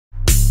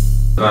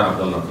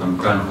Abdullah from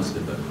Prime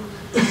Hospital.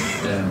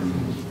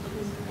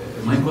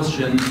 My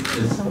question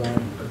is,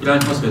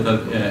 Prime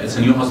Hospital, it's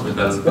a new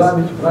hospital.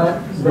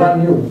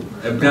 Brand new.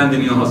 A brand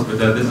new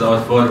hospital. This is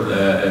our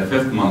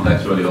fifth month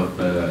actually of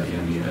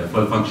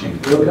full functioning.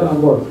 Welcome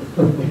on board.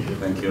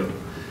 Thank you.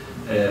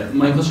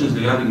 My question is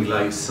regarding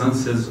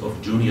licenses of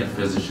junior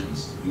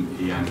physicians.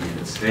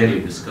 It's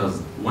rarely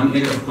discussed. One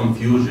area of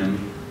confusion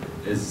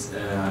is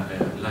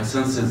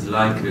licenses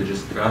like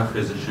registrar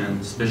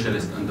physician,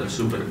 specialist under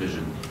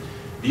supervision.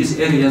 These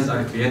areas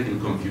are creating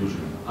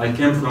confusion. I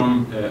came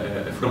from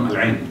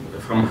Al-Ain,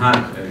 from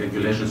HAC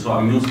regulation, so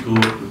I'm used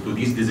to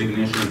these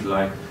designations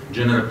like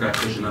general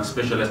practitioner,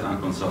 specialist, and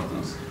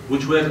consultants,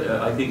 which were,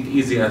 I think,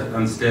 easy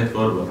and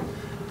straightforward.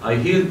 I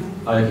hear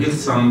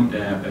some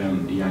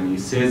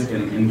says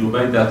in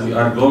Dubai that we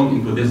are going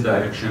into this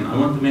direction. I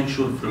want to make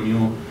sure from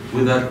you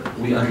whether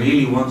we are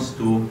really wants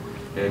to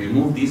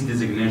remove these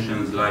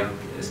designations like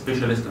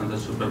specialist under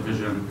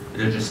supervision,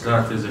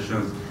 registrar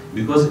physicians,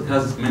 because it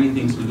has many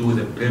things to do with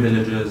the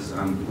privileges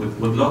and with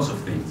lots of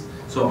things.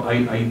 So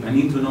I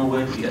need to know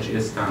where DHA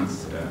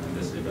stands in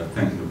this regard.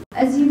 Thank you.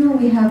 As you know,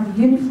 we have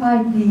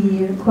unified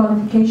the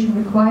qualification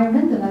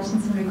requirement, the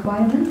licensing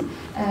requirement,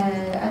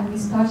 and we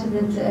started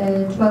it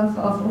 12th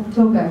of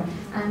October.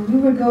 And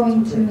we were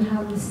going to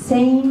have the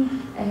same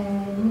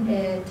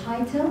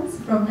titles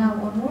from now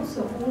onwards,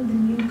 so all the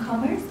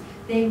newcomers,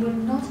 they will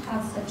not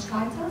have such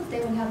titles. They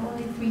will have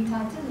only 3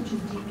 titles, which is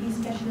GP,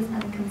 specialist,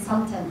 and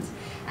consultant.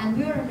 And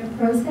we are in the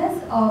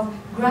process of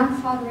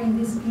grandfathering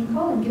these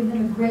people and give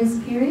them a grace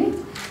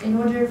period in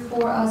order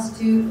for us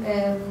to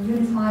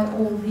unify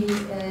all the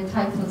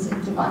titles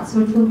in Dubai.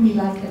 So it will be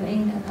like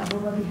Al-Ain and Abu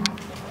Dhabi have.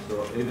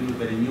 So even with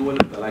the renewal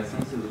of the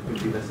licenses, it will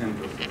be the same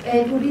process?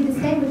 It will be the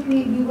same, but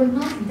we will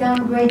not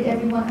downgrade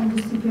everyone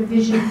under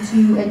supervision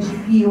to a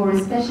GP or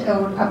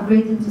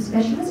upgrade them to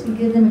specialists. We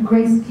give them a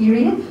grace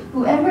period.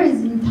 Whoever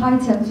is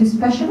entitled to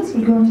specialists,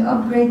 we're going to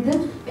upgrade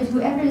them. But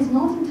whoever is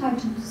not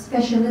entitled to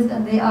specialists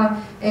and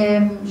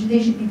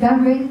they should be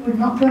downgraded, we're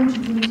not going to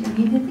do it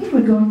immediately.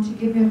 We're going to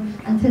give them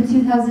until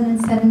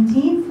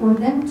 2017 for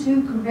them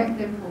to correct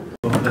their problem.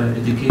 Of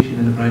education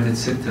in the private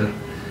sector.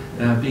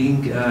 There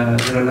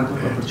are a lot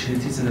of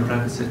opportunities in the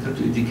private sector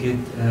to educate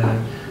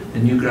a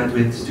new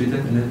graduate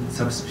student in a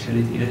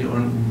subspecialty area or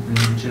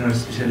in general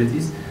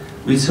specialties.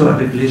 We saw a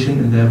regulation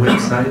in the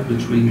website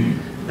which we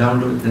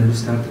downloaded and we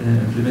start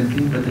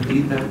implementing, but the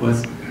feedback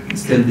was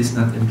still this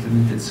not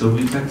implemented. So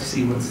we'd like to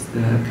see what's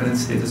the current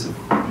status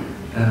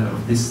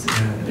of this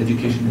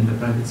education in the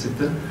private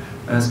sector.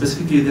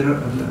 Specifically, there are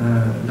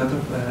a lot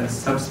of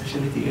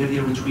subspecialty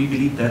area which we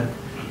believe that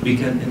we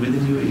can,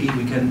 within UAE,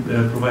 we can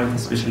provide a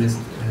specialist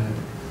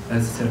at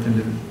a certain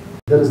level.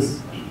 There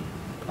is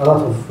a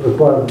lot of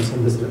requirements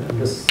in this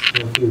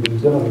field in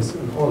general,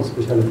 in all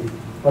specialty.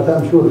 But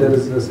I'm sure there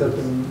is a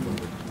certain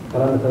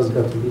parameters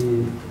got to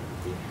be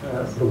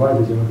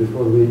provided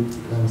before we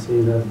can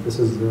say that this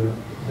is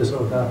this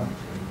or that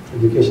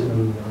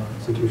educational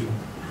institution.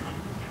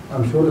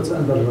 I'm sure it's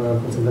under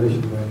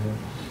consideration by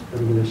the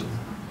regulation.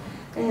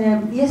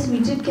 Yes, we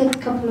did get a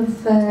couple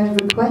of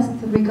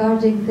requests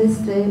regarding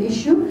this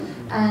issue,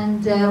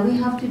 and we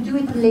have to do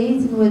it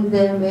liaison with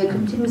the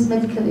Continuous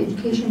Medical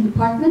Education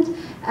Department,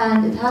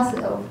 and it has,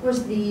 of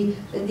course, the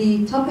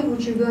topic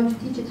which you're going to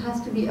teach, it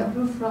has to be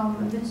approved from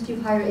the Ministry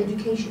of Higher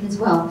Education as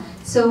well.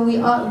 So we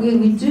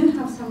do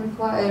have some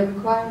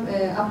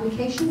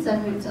applications,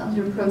 and it's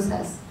under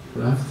process.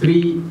 I have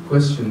 3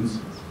 questions,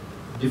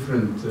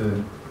 different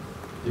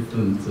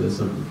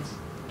subjects.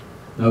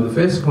 Now the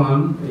first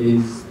one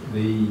is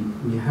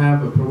we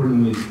have a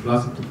problem with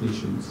plastic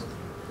technicians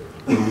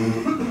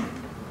who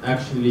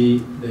actually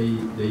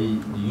they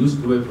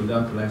used to work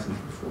without a license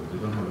before. They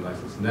don't have a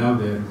license. Now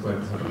they're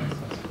required to have a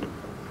license.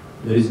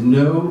 There is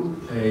no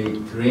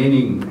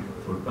training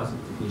for plastic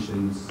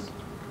technicians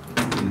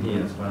in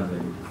here as far as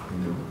I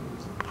know.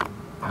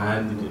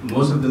 And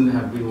most of them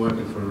have been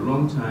working for a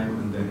long time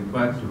and they're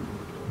required to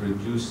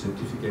produce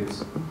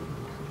certificates,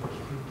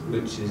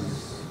 which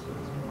is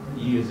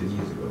years and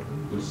years ago,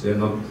 which they're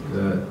not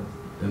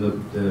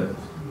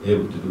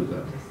able to do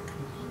that.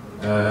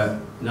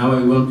 Now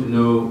I want to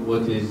know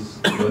what is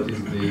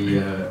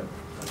the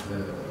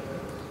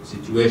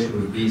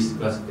situation with these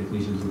plastic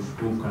technicians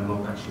who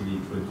cannot actually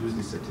produce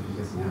these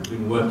certificates and have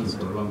been working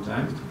for a long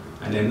time.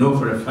 And I know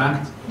for a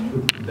fact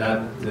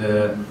that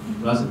the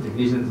plastic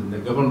technicians in the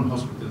government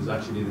hospitals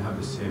actually they have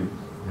the same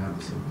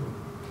problem.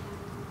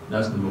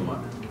 That's number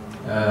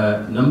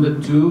 1.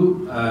 Number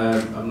 2,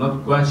 I'm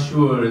not quite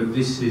sure if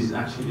this is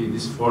actually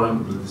this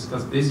forum will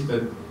discuss this,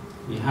 but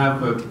we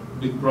have a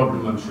big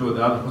problem, I'm sure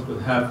the other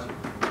hospitals have,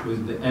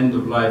 with the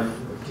end-of-life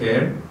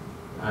care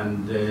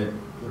and the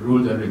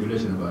rules and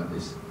regulation about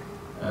this.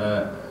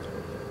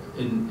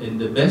 In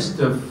the best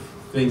of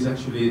things,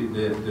 actually,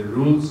 the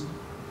rules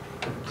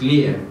are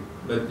clear,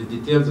 but the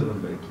details are not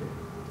very clear.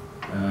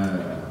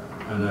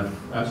 And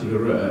I've actually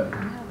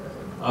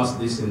asked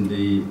this in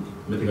the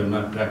medical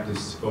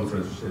malpractice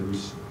conference,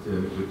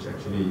 which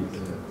actually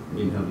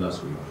been held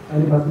last week.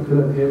 Any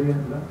particular area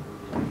in that?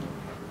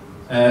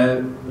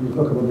 When you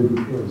talk about the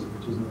details,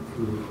 which is not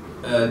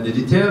clear. The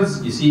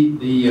details, you see, two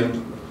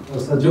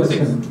things.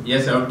 Suggestion.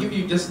 Yes, I'll give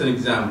you just an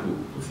example.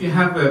 If you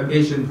have a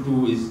patient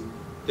who is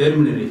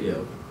terminally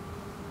ill,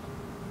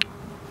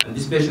 and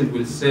this patient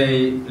will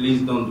say,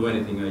 please don't do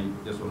anything, I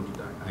just want to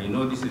die. I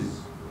know this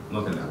is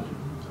not allowed,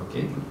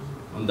 okay?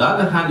 On the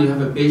other hand, you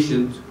have a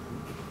patient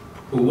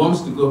who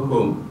wants to go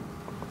home,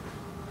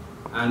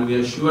 and we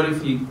are sure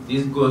if he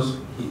goes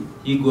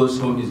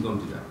home, he's going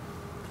to die.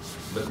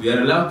 But we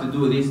are allowed to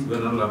do this, we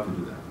are not allowed to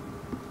do that.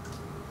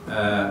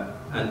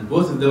 And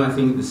both of them, I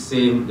think,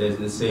 they're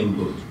in the same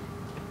boat.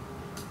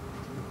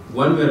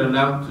 One we are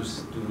allowed to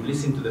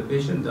listen to the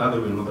patient, the other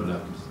we are not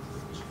allowed to listen to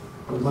the patient.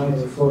 We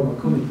might form a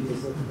committee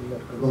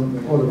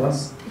from all of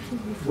us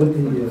with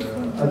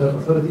the other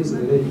authorities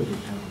related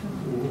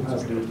who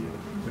has the.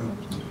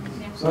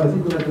 So I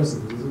think we'll address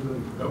it.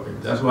 Okay,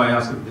 that's why I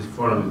asked this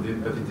forum,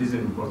 but it is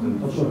an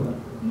important issue.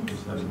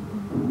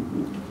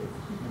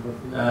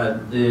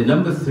 The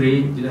number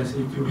 3, did I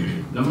say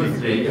 2? Number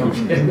 3,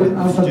 okay.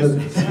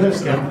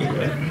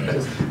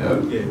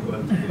 Okay,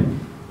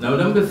 now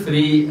number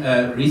 3,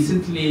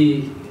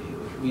 recently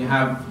we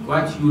have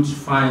quite huge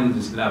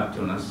fines slapped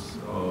on us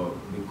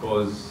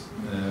because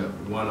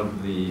one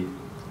of the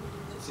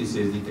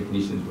CCSD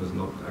technicians was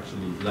not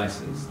actually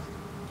licensed.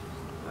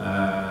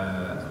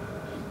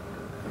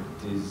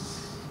 It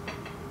is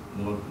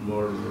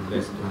more or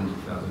less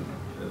 200,000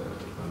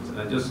 pounds. And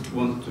I just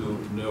want to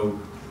know,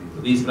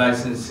 these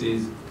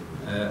licenses,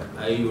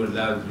 are you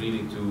allowed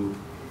really to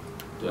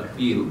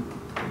appeal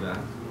to that,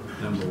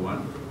 number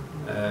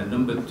 1.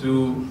 Number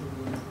 2,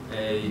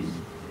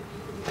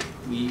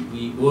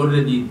 we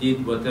already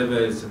did whatever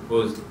we're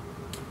supposed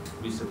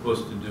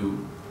to do,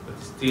 but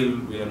still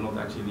we are not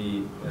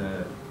actually,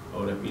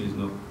 our appeal is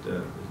not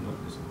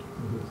listened.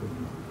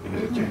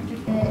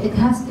 It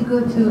has to go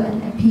to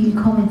an appeal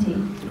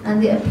committee,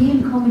 and the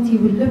appeal committee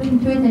will look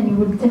into it and you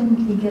will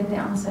definitely get the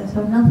answer,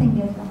 so nothing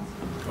gets lost.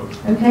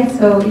 Okay,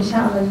 so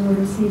inshallah you will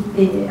receive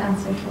the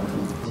answer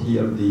shortly.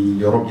 Here the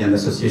European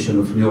Association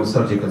of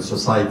Neurosurgical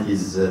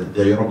Societies,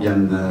 the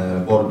European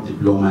Board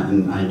Diploma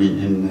in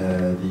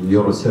the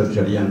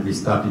neurosurgery, and we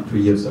started 2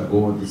 years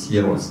ago. This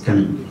year was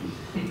coming.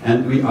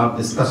 And we are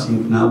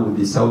discussing now with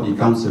the Saudi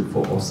Council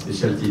for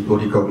Specialty to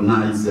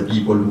recognize the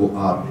people who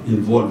are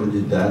involved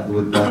in that,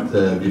 with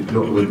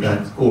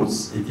that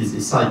course. It is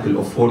a cycle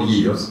of 4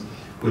 years,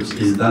 which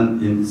is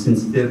done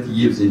since 30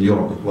 years in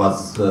Europe.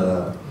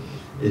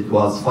 It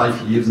was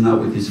 5 years,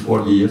 now it is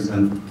 4 years,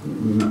 and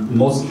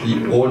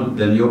mostly all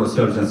the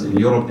neurosurgeons in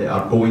Europe, they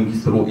are going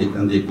through it,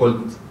 and they call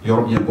it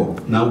European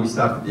board. Now we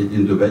started it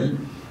in Dubai,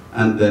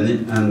 and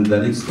the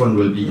next one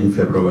will be in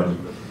February.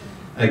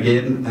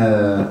 Again,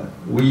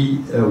 we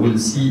will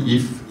see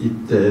if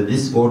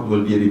this board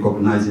will be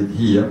recognized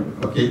here.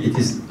 Okay, it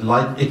is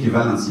like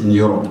equivalence in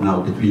Europe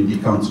now between the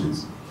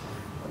countries.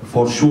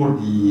 For sure,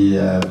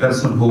 the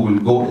person who will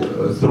go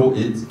through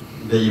it,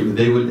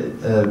 they will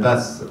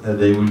pass.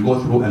 They will go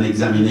through an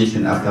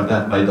examination after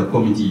that by the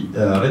committee,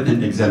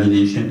 written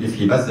examination. If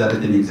he passes the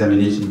written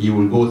examination, he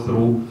will go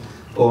through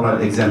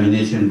oral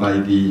examination by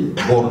the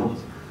board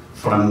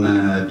from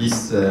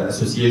this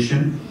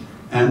association.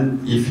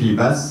 And if he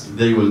passes,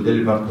 they will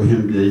deliver to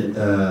him the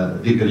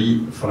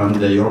degree from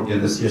the European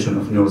Association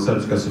of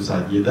Neurosurgical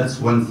Society. That's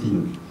one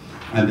thing.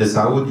 And the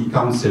Saudi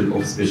Council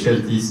of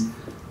Specialties,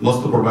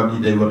 most probably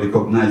they will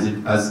recognize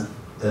it as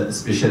a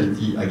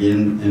specialty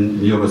again in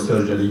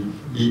neurosurgery.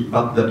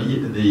 But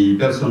the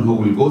person who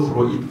will go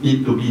through it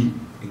needs to be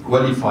a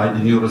qualified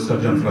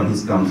neurosurgeon from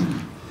his country.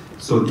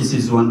 So this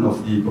is one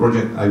of the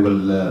projects I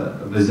will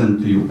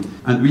present to you.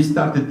 And we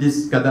started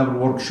this cadaver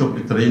workshop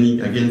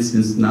training again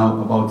since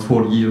now about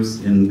 4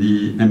 years in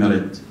the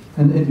Emirate.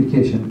 And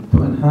education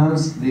to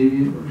enhance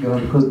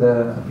because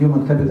the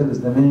human capital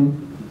is the main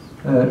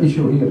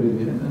issue here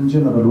really, in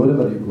general,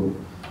 wherever you go.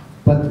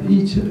 But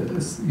each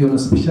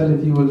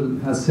specialty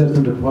has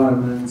certain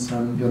requirements,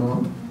 and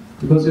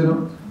because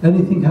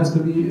anything has to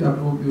be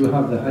approved. You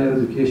have the higher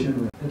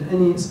education in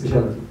any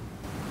specialty.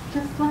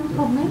 Just one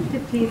comment,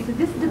 please.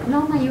 This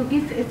diploma you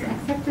give is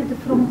accepted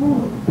from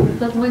whom?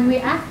 Because when we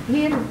ask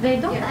here, they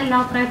don't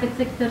allow private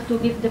sector to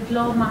give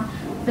diploma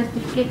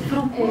certificate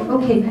from whom?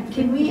 Okay,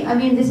 can we,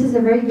 this is a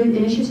very good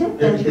initiative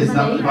that you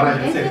say,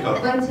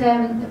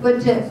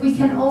 but we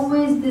can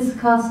always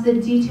discuss the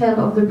detail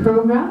of the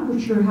program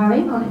which you're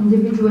having on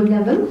individual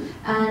level,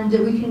 and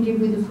we can give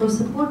you the full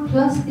support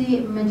plus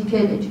the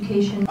medical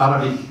education.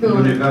 Arabic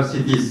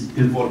universities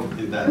involved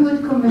in that. We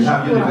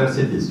have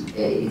universities.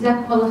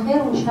 جزاكم الله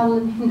خير، وإن شاء الله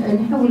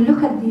نحن will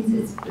look at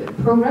these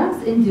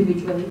programs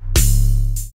individually.